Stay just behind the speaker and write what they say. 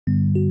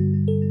Hello,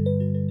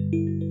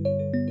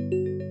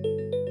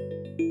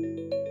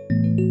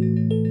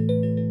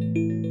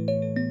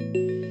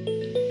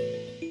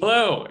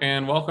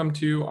 and welcome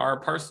to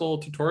our Parcel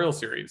tutorial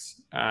series.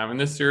 In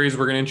this series,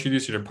 we're going to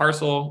introduce you to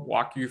Parcel,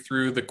 walk you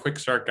through the quick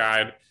start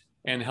guide,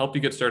 and help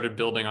you get started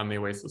building on the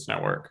Oasis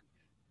network.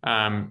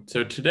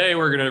 So today,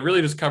 we're going to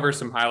really just cover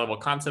some high-level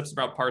concepts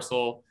about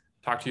Parcel,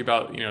 talk to you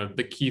about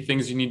the key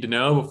things you need to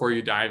know before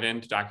you dive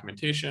into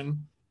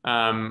documentation.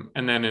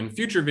 And then in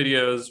future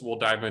videos, we'll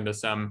dive into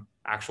some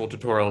actual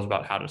tutorials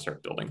about how to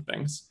start building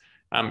things.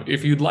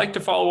 If you'd like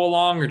to follow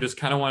along or just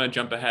kind of want to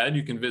jump ahead,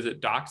 you can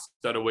visit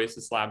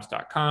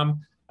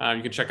docs.oasislabs.com.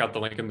 You can check out the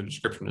link in the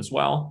description as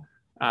well.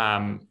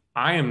 I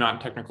am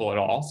not technical at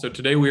all. So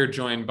today we are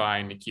joined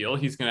by Nikhil.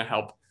 He's going to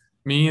help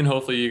me and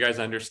hopefully you guys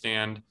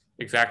understand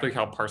exactly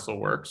how Parcel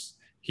works.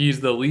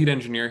 He's the lead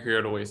engineer here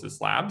at Oasis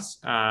Labs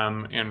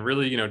and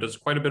really, does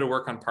quite a bit of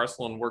work on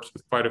Parcel and works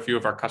with quite a few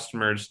of our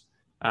customers,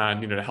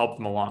 to help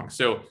them along.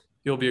 So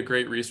he'll be a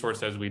great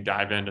resource as we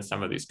dive into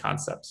some of these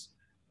concepts.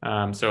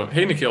 So,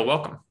 hey, Nikhil,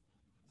 welcome.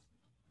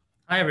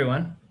 Hi,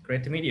 everyone.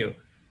 Great to meet you.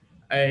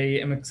 I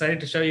am excited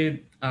to show you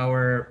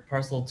our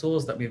Parcel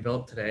tools that we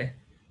built today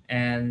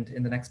and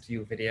in the next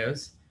few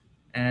videos.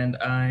 And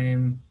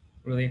I'm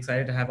really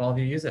excited to have all of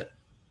you use it.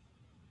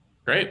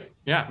 Great.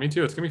 Yeah, me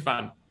too. It's going to be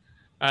fun.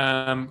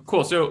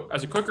 Cool. So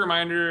as a quick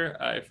reminder,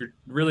 if you're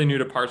really new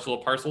to Parcel,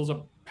 Parcel is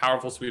a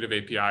powerful suite of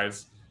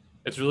APIs.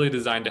 It's really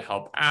designed to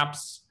help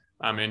apps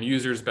and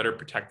users better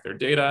protect their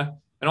data,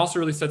 and also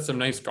really set some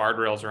nice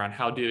guardrails around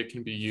how data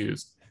can be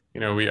used.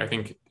 I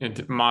think in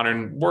the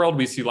modern world,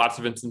 we see lots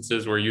of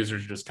instances where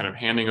users are just kind of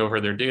handing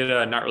over their data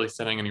and not really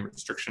setting any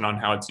restriction on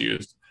how it's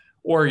used,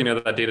 or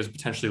that data is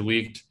potentially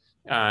leaked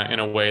in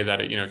a way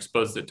that it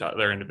exposes it to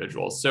other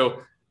individuals.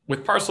 So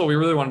with Parcel, we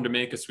really wanted to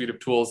make a suite of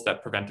tools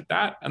that prevented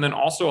that, and then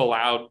also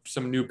allowed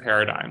some new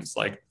paradigms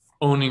like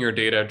owning your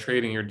data,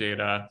 trading your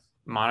data,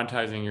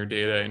 monetizing your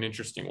data in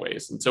interesting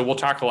ways. And so we'll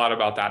talk a lot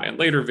about that in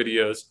later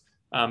videos.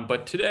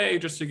 But today,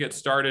 just to get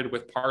started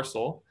with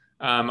Parcel,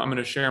 I'm going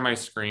to share my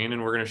screen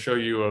and we're going to show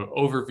you an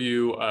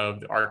overview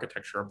of the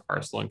architecture of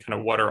Parcel and kind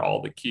of what are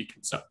all the key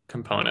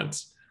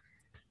components.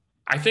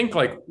 I think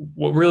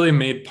what really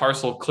made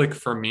Parcel click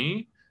for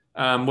me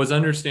was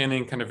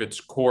understanding kind of its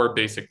core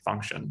basic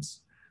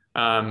functions.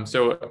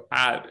 So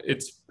at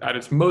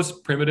its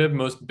most primitive,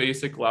 most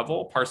basic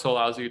level, Parcel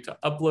allows you to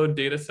upload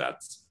data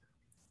sets,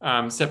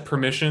 set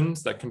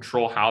permissions that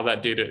control how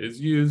that data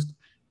is used,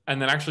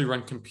 and then actually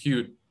run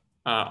compute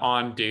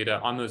on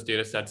those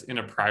data sets in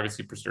a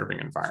privacy preserving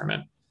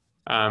environment.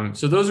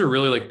 So those are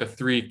really the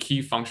three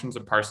key functions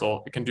of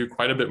Parcel. It can do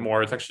quite a bit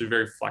more. It's actually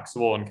very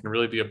flexible and can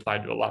really be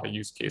applied to a lot of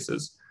use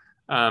cases.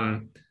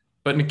 But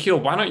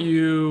Nikhil, why don't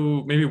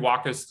you maybe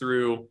walk us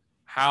through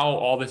how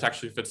all this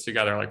actually fits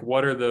together?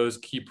 What are those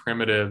key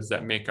primitives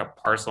that make up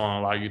Parcel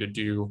and allow you to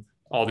do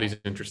all these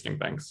interesting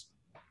things?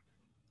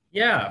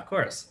 Yeah, of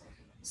course.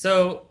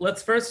 So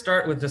let's first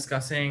start with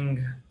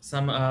discussing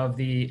some of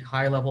the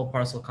high-level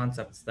Parcel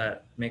concepts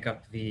that make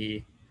up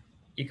the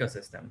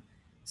ecosystem.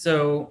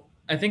 So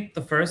I think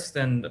the first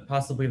and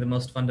possibly the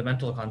most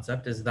fundamental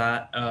concept is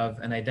that of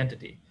an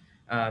identity,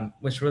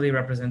 which really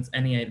represents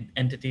any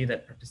entity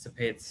that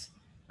participates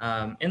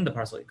in the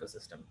Parcel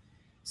ecosystem.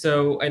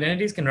 So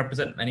identities can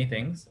represent many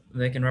things.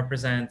 They can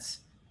represent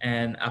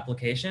an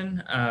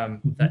application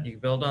that you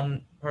build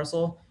on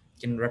Parcel.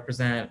 It can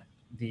represent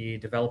the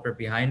developer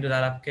behind that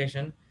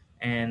application,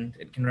 and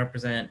it can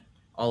represent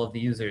all of the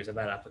users of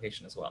that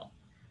application as well.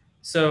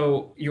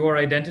 So your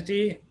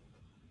identity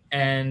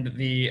and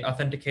the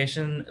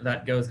authentication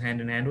that goes hand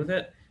in hand with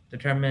it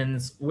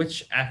determines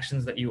which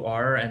actions that you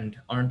are and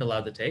aren't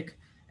allowed to take.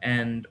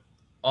 And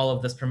all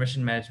of this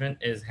permission management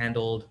is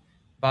handled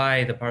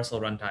by the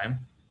Parcel runtime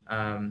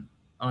on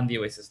the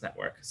Oasis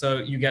network. So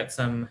you get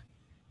some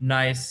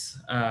nice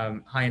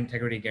high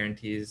integrity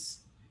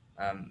guarantees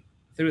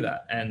through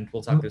that. And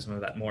we'll talk through some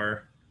of that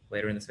more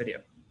later in this video.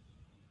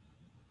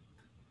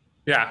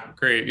 Yeah,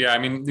 great. Yeah, I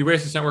mean, the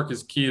Oasis network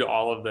is key to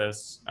all of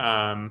this.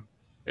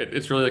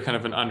 It's really kind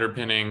of an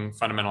underpinning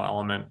fundamental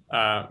element,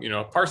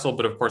 of Parcel.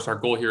 But of course, our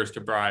goal here is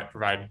to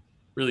provide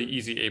really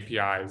easy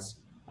APIs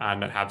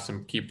that have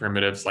some key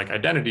primitives like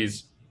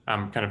identities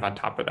kind of on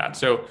top of that.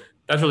 So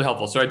that's really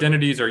helpful. So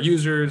identities are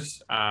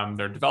users,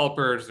 they're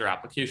developers, they're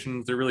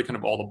applications, they're really kind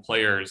of all the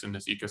players in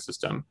this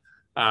ecosystem.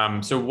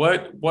 So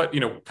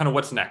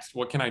what's next?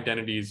 What can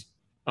identities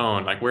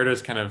own? Where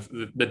does kind of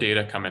the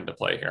data come into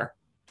play here?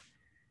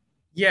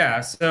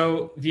 Yeah,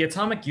 so the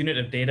atomic unit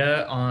of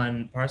data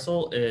on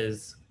Parcel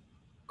is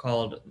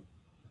called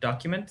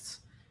documents.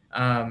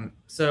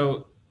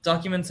 So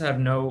documents have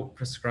no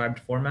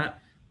prescribed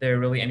format. They're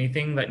really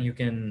anything that you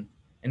can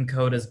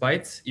encode as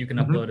bytes, you can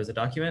upload as a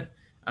document.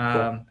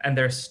 Cool. And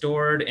they're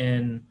stored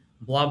in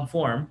blob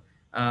form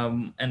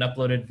and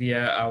uploaded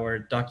via our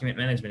document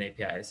management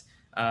APIs.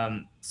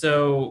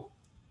 So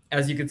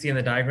as you can see in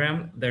the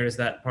diagram, there's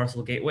that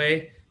Parcel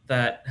gateway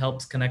that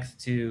helps connect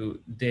to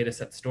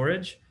dataset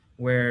storage,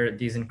 where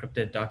these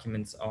encrypted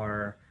documents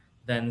are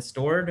then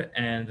stored,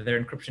 and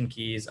their encryption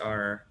keys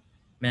are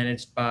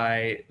managed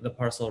by the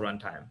Parcel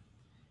runtime.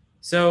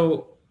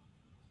 So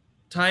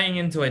tying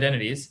into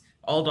identities,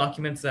 all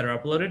documents that are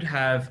uploaded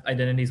have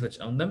identities which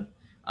own them.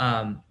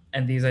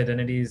 And these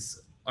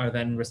identities are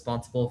then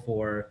responsible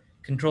for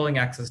controlling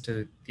access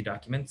to the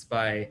documents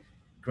by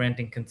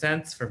granting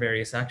consents for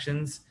various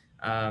actions.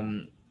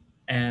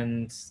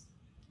 And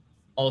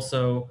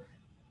also,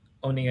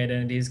 owning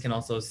identities can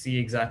also see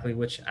exactly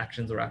which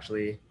actions were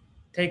actually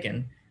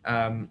taken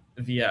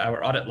via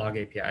our audit log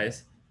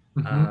APIs.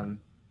 Hmm.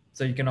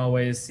 So you can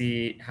always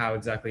see how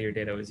exactly your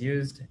data was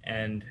used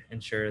and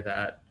ensure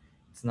that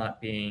it's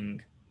not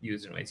being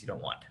used in ways you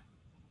don't want.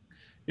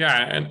 Yeah,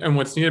 and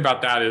what's neat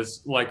about that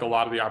is like a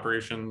lot of the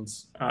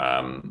operations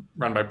run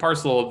by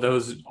Parcel,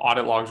 those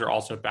audit logs are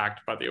also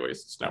backed by the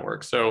Oasis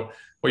network. So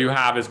what you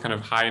have is kind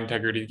of high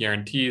integrity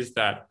guarantees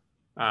that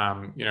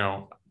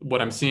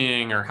what I'm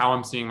seeing or how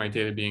I'm seeing my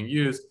data being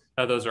used,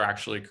 that those are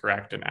actually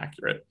correct and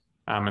accurate.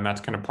 And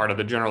that's kind of part of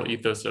the general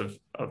ethos of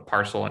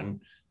Parcel, and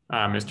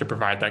is to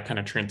provide that kind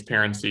of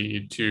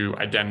transparency to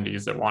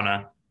identities that want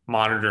to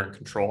monitor and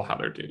control how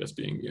their data is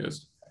being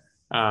used.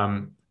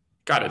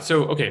 Got it.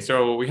 So, okay,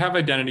 so we have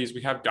identities,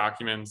 we have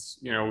documents.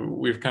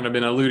 We've kind of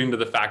been alluding to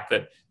the fact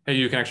that, hey,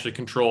 you can actually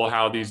control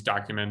how these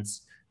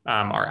documents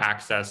are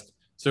accessed.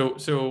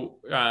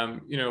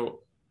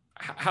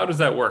 How does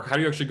that work? How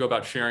do you actually go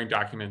about sharing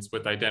documents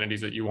with identities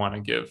that you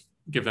want to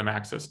give them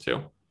access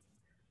to?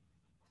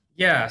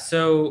 Yeah,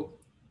 so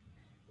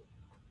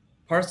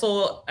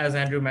Parcel, as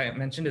Andrew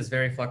mentioned, is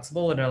very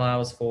flexible. It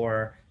allows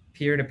for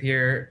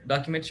peer-to-peer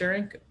document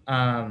sharing.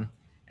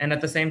 And at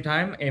the same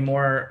time, a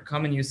more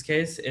common use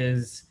case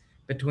is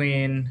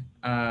between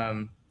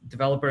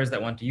developers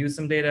that want to use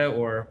some data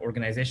or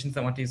organizations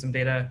that want to use some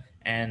data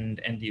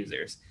and end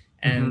users.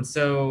 And Hmm.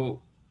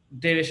 so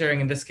data sharing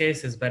in this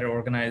case is better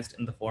organized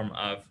in the form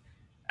of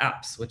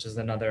apps, which is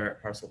another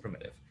Parcel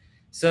primitive.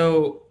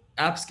 So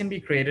apps can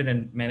be created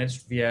and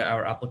managed via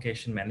our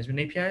application management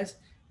APIs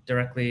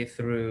directly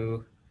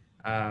through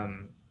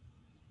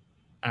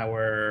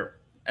our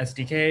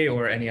SDK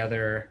or any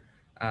other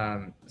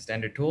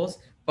standard tools.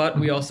 But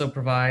we also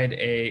provide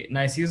a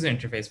nice user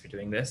interface for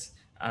doing this,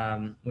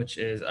 which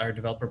is our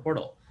developer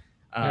portal.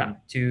 Yeah.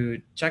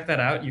 To check that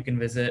out, you can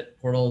visit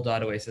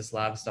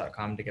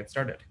portal.oasislabs.com to get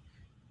started.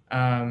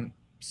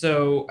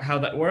 So how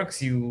that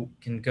works, you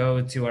can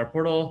go to our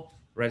portal,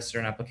 register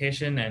an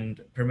application,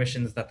 and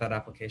permissions that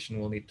application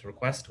will need to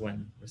request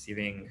when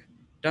receiving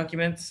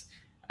documents.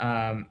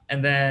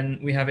 And then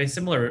we have a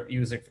similar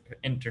user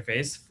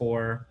interface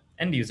for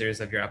end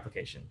users of your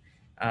application.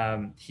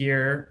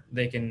 Here,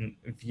 they can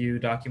view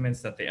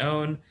documents that they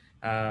own.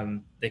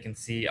 They can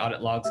see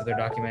audit logs of their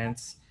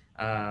documents,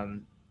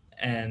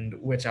 and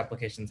which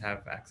applications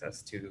have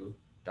access to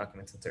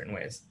documents in certain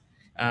ways.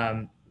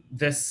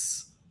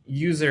 This end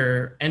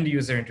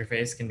user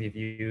interface can be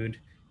viewed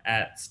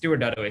at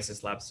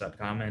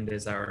steward.oasislabs.com and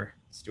is our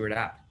Steward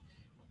app.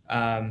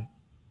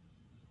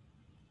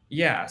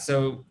 Yeah,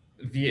 so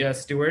via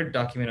Steward,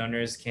 document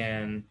owners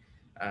can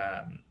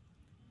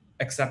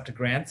accept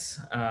grants,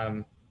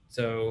 and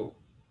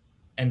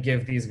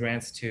give these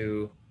grants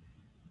to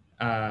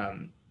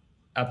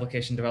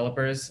application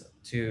developers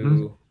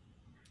to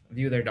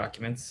view their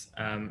documents,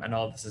 and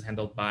all of this is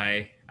handled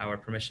by our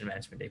permission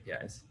management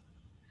APIs.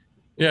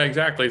 Yeah,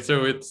 exactly.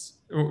 So it's,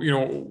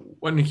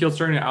 what Nikhil's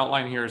starting to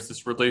outline here is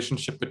this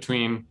relationship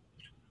between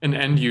an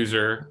end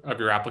user of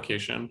your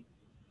application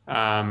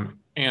and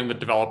the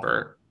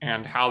developer,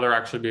 and how they're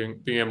actually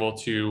being able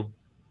to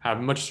have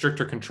much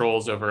stricter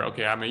controls over,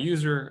 okay, I'm a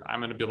user, I'm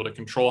going to be able to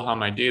control how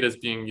my data is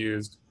being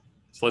used.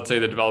 So let's say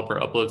the developer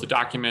uploads a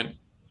document,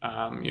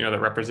 that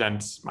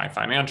represents my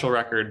financial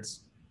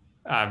records.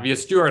 Via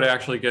Steward, I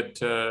actually get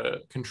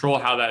to control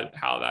how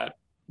that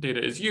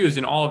data is used,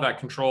 and all of that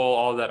control,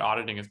 all of that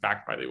auditing is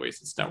backed by the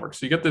Oasis network.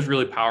 So you get this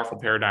really powerful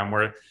paradigm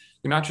where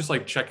you're not just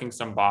like checking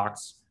some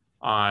box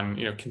on,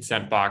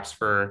 consent box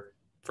for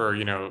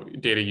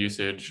data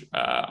usage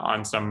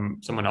on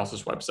someone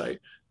else's website.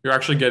 You're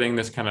actually getting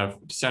this kind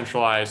of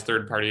decentralized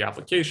third-party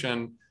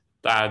application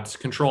that's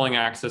controlling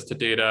access to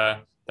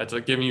data, that's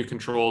like giving you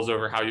controls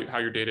over how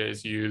your data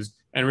is used,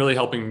 and really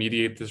helping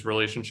mediate this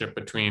relationship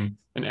between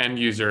an end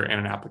user and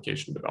an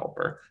application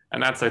developer.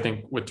 And that's, I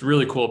think, what's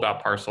really cool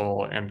about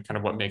Parcel and kind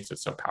of what makes it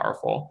so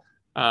powerful.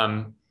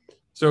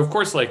 So of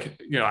course,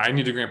 I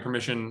need to grant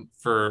permission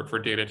for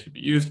data to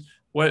be used.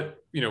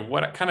 What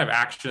kind of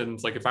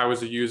actions, like if I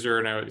was a user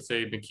and I would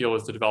say Nikhil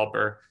was the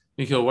developer,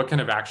 Nikhil, what kind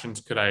of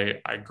actions could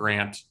I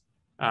grant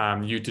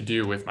you to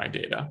do with my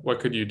data? What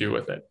could you do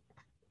with it?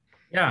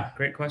 Yeah,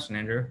 great question,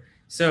 Andrew.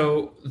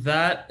 So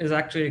that is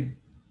actually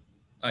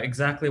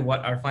exactly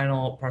what our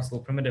final Parcel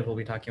primitive we'll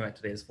be talking about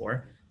today is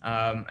for.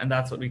 And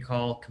that's what we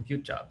call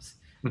compute jobs.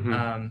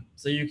 Mm-hmm.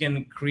 So you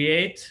can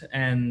create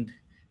and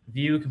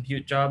view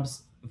compute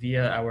jobs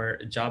via our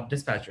job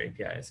dispatcher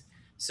APIs.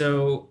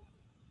 So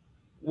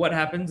what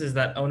happens is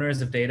that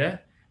owners of data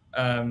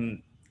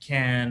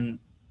can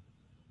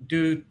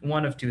do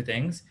one of two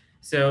things.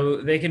 So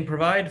they can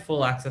provide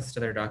full access to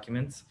their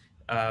documents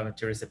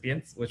to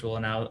recipients, which will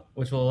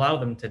allow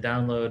them to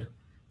download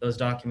those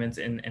documents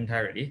in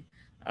entirety.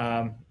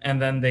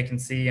 And then they can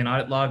see an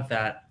audit log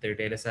that their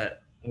data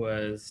set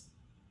was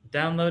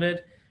downloaded.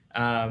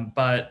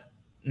 But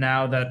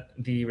now that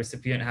the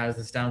recipient has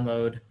this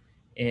download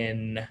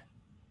in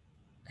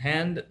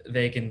hand,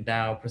 they can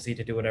now proceed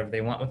to do whatever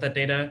they want with that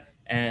data,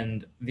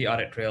 and the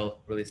audit trail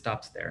really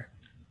stops there.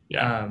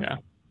 Yeah, Um, yeah.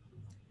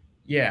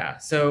 yeah,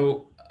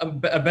 so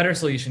a better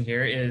solution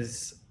here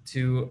is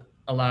to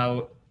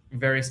allow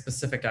very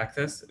specific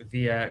access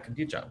via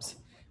compute jobs.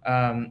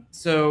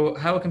 So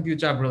how a compute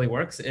job really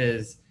works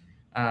is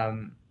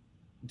um,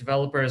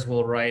 developers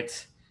will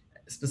write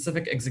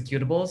specific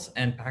executables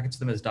and package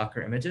them as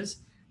Docker images.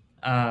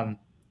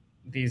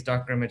 These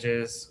Docker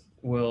images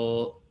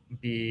will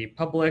be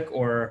public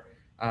or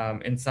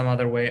in some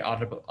other way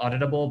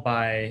auditable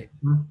by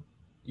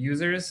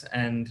users.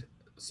 And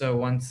so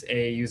once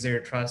a user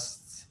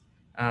trusts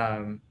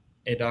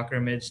a Docker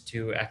image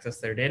to access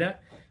their data,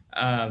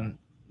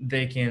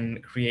 they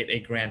can create a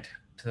grant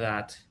to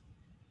that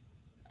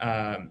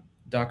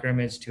Docker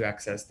image to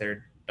access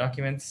their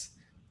documents.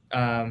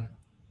 Um,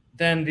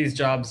 then these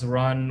jobs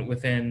run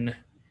within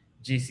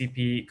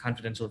GCP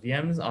confidential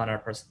VMs on our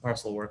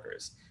Parcel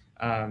workers.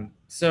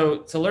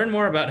 So to learn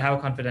more about how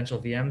confidential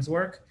VMs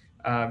work,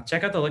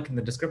 check out the link in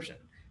the description.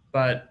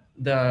 But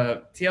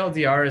the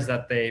TLDR is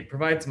that they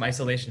provide some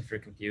isolation for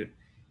compute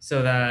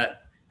so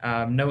that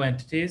no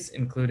entities,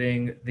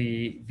 including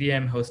the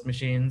VM host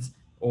machines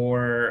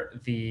or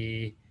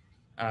the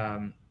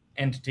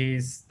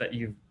entities that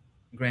you've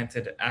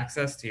granted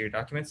access to your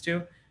documents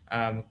to,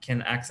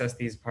 can access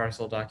these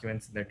Parcel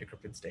documents in their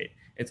decrypted state.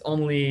 It's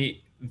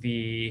only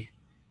the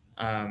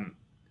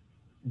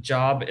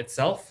job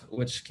itself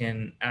which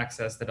can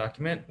access the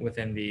document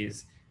within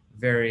these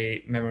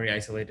very memory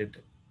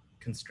isolated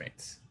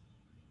constraints.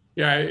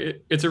 Yeah,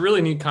 it's a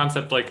really neat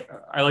concept. Like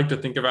I like to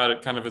think about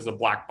it kind of as a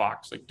black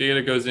box. Like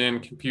data goes in,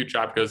 compute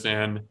job goes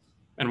in,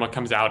 and what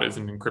comes out is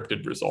an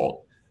encrypted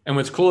result. And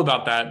what's cool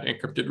about that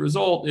encrypted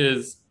result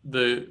is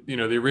the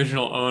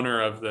original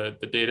owner of the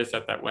data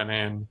set that went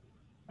in.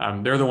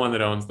 They're the one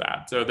that owns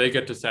that, so they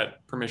get to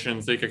set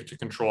permissions. They get to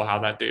control how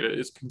that data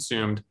is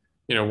consumed.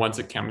 Once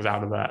it comes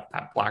out of that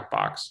black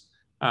box,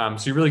 so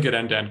you really get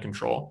end-to-end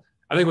control.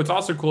 I think what's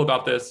also cool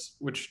about this,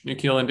 which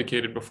Nikhil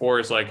indicated before,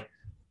 is like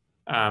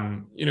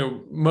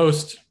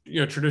most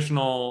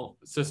traditional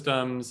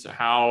systems,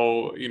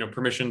 how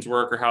permissions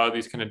work or how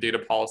these kind of data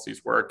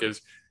policies work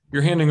is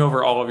you're handing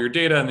over all of your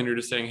data and then you're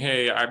just saying,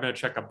 hey, I'm going to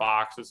check a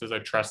box that says I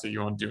trust that you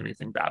won't do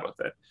anything bad with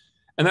it.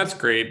 And that's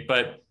great,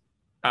 but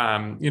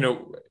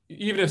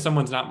even if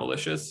someone's not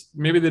malicious,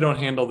 maybe they don't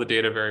handle the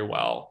data very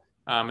well,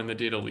 and the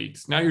data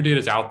leaks. Now your data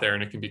is out there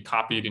and it can be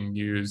copied and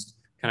used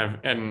kind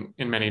of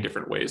in many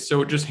different ways.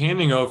 So just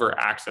handing over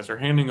access or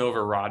handing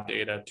over raw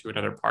data to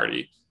another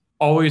party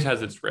always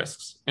has its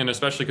risks, and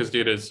especially because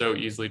data is so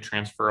easily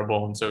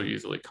transferable and so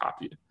easily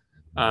copied.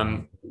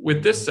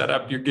 With this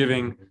setup, you're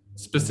giving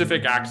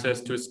specific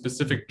access to a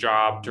specific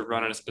job to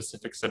run on a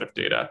specific set of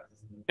data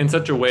in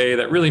such a way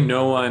that really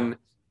no one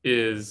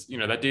is,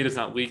 that data is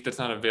not leaked, it's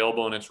not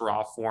available in its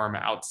raw form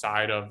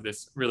outside of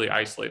this really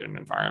isolated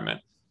environment.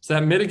 So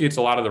that mitigates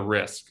a lot of the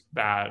risk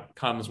that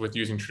comes with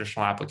using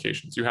traditional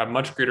applications. You have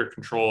much greater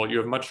control, you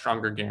have much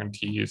stronger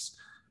guarantees.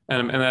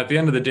 And at the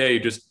end of the day, you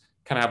just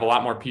kind of have a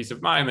lot more peace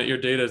of mind that your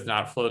data is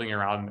not floating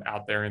around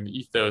out there in the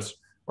ethos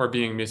or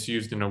being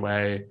misused in a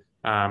way,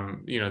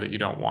 that you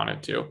don't want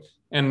it to.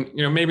 And,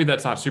 maybe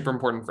that's not super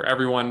important for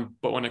everyone,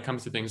 but when it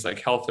comes to things like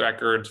health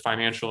records,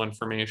 financial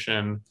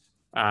information,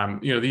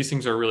 these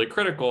things are really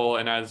critical.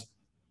 And as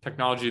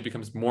technology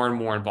becomes more and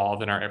more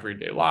involved in our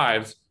everyday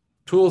lives,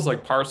 tools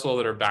like Parcel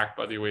that are backed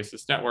by the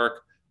Oasis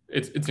network,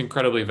 it's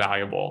incredibly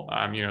valuable.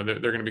 They're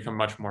going to become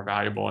much more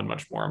valuable and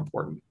much more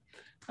important.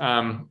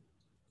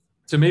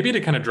 So maybe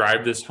to kind of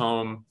drive this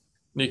home,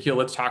 Nikhil,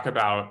 let's talk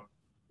about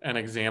an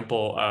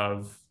example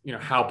of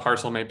how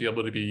Parcel might be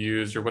able to be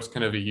used, or what's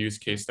kind of a use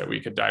case that we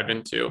could dive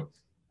into.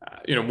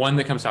 One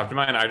that comes to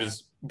mind, I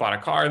just bought a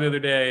car the other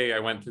day. I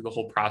went through the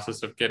whole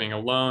process of getting a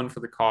loan for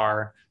the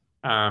car.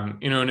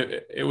 And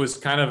it was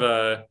kind of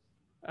a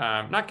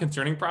not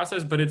concerning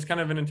process, but it's kind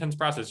of an intense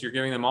process. You're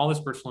giving them all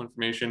this personal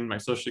information, my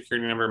social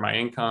security number, my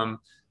income,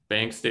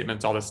 bank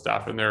statements, all this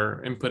stuff, and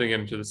they're inputting it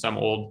into some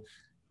old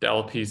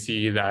Dell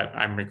PC that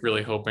I'm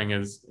really hoping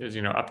is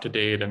up to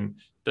date and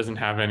doesn't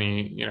have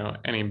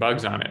any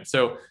bugs on it.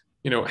 So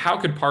how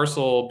could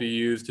Parcel be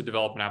used to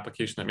develop an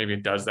application that maybe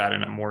does that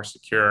in a more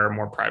secure,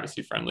 more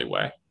privacy friendly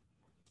way?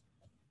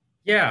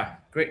 Yeah,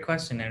 great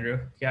question, Andrew.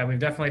 Yeah, we've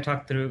definitely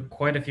talked through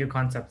quite a few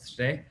concepts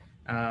today,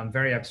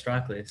 very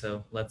abstractly.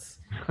 So let's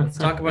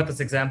talk about this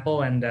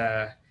example and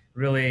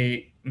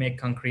really make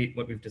concrete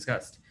what we've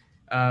discussed.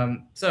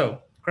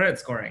 So credit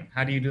scoring,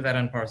 how do you do that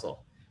on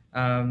Parcel?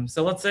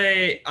 So let's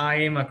say I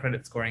am a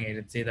credit scoring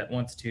agency that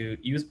wants to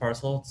use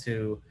Parcel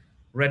to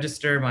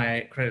register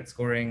my credit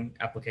scoring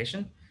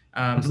application.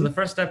 So the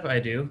first step I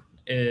do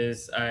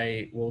is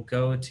I will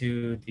go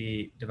to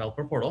the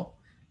developer portal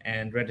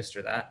and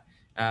register that.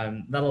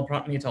 That'll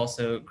prompt me to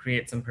also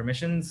create some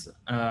permissions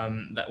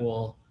that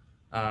will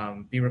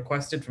be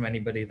requested from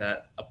anybody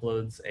that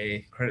uploads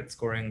a credit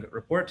scoring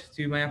report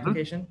to my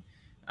application.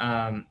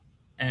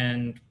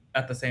 And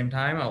at the same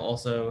time, I'll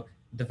also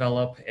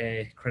develop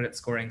a credit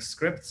scoring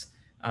script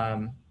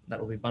that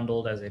will be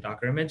bundled as a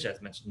Docker image,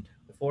 as mentioned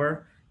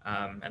before.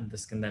 And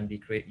this can then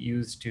be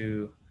used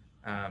to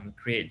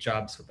create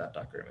jobs with that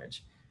Docker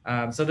image.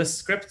 So this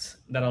script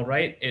that I'll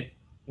write, it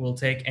will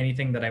take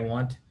anything that I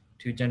want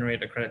to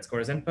generate a credit score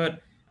as input.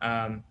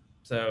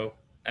 So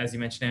as you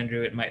mentioned,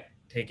 Andrew, it might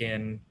take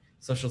in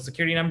social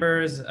security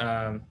numbers,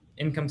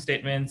 income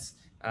statements,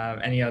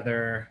 any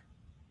other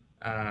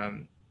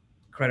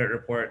credit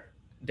report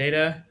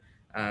data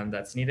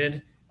that's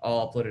needed,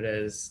 all uploaded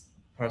as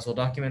parcel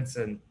documents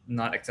and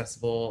not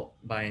accessible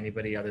by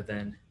anybody other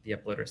than the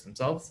uploaders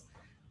themselves.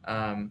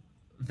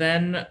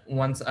 Then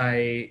once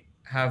I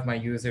have my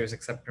users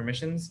accept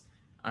permissions,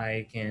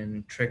 I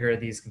can trigger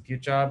these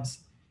compute jobs,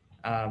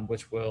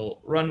 which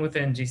will run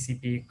within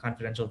GCP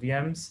confidential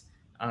VMs,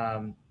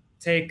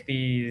 take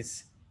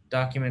these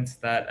documents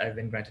that I've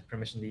been granted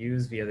permission to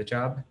use via the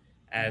job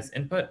as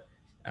input,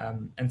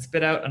 and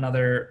spit out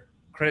another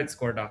credit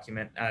score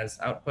document as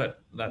output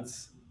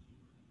that's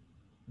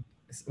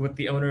with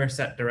the owner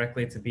set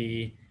directly to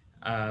be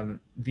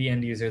the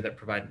end user that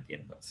provided the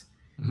inputs.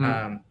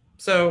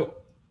 So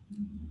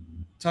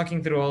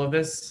talking through all of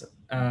this,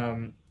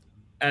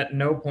 at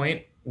no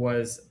point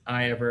was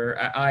I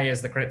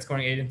as the credit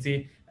scoring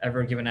agency,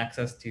 ever given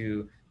access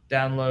to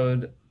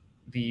download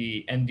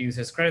the end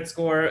user's credit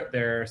score,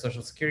 their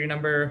social security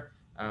number,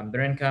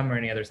 their income, or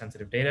any other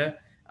sensitive data.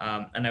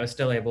 And I was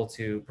still able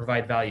to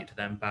provide value to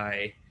them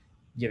by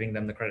giving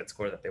them the credit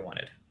score that they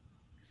wanted.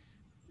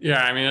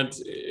 Yeah, I mean,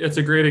 it's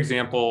a great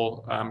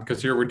example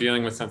because here we're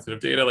dealing with sensitive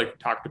data, like we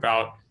talked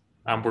about.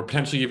 We're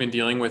potentially even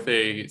dealing with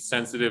a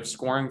sensitive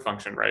scoring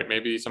function, right?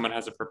 Maybe someone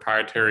has a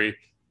proprietary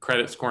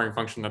credit scoring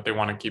function that they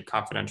want to keep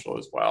confidential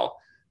as well.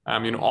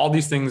 All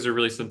these things are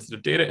really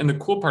sensitive data. And the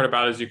cool part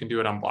about it is you can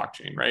do it on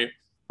blockchain, right?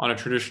 On a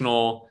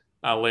traditional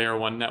layer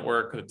one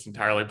network that's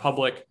entirely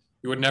public,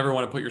 you would never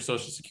want to put your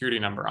social security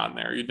number on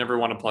there. You'd never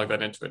want to plug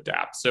that into a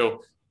dApp.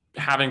 So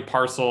having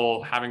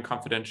Parcel, having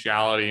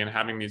confidentiality, and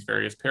having these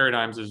various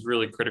paradigms is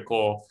really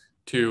critical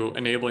to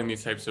enabling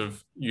these types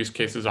of use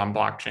cases on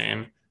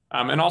blockchain,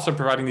 and also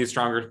providing these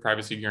stronger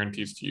privacy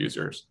guarantees to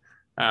users.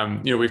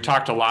 We've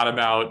talked a lot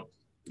about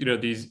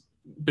these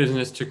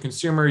business to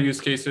consumer use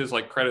cases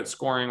like credit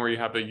scoring, where you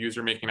have a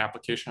user making an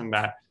application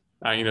that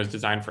is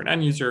designed for an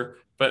end user.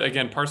 But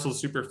again, Parcel is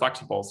super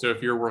flexible. So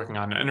if you're working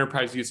on an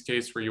enterprise use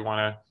case where you want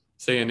to,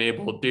 say,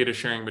 enable data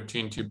sharing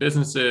between two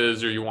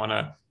businesses, or you want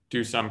to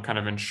do some kind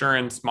of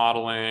insurance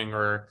modeling,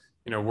 or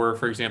we're,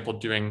 for example,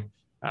 doing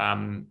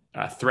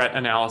threat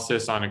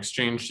analysis on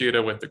exchange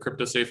data with the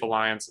CryptoSafe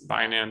Alliance,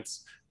 Binance.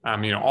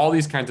 All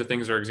these kinds of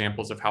things are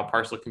examples of how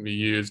Parcel can be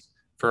used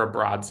for a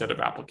broad set of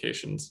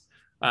applications.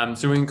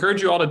 So we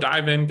encourage you all to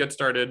dive in, get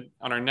started.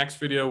 On our next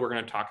video, we're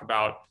going to talk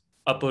about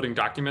uploading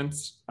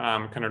documents,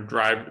 kind of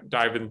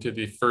dive into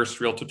the first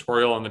real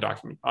tutorial on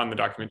the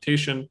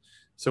documentation.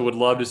 So would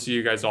love to see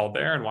you guys all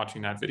there and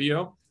watching that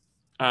video.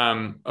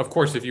 Of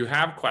course, if you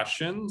have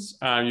questions,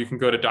 you can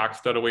go to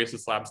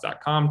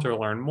docs.oasislabs.com to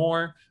learn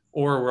more,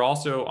 or we're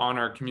also on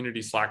our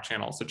community Slack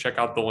channel. So check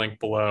out the link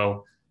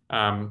below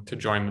to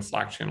join the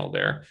Slack channel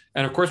there.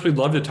 And of course, we'd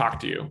love to talk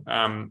to you.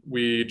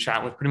 We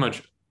chat with pretty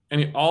much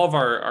all of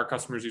our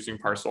customers using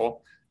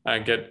Parcel,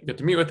 get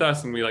to meet with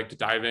us, and we like to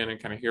dive in and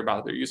kind of hear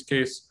about their use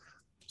case.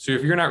 So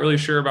if you're not really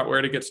sure about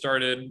where to get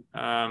started,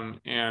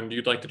 and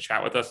you'd like to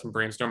chat with us and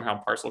brainstorm how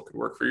Parcel could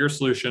work for your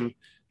solution,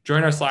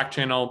 join our Slack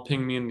channel,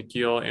 ping me and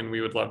Nikhil, and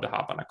we would love to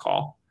hop on a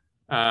call.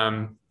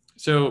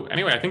 So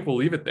anyway, I think we'll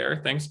leave it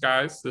there. Thanks,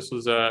 guys. This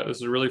was a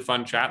really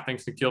fun chat.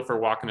 Thanks, Nikhil, for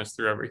walking us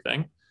through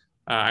everything.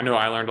 I know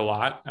I learned a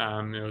lot.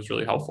 It was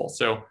really helpful.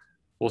 So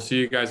we'll see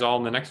you guys all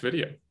in the next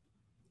video.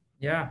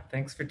 Yeah,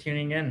 thanks for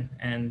tuning in,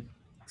 and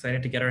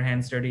excited to get our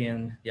hands dirty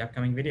in the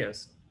upcoming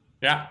videos.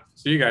 Yeah,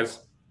 see you guys.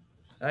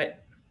 Bye.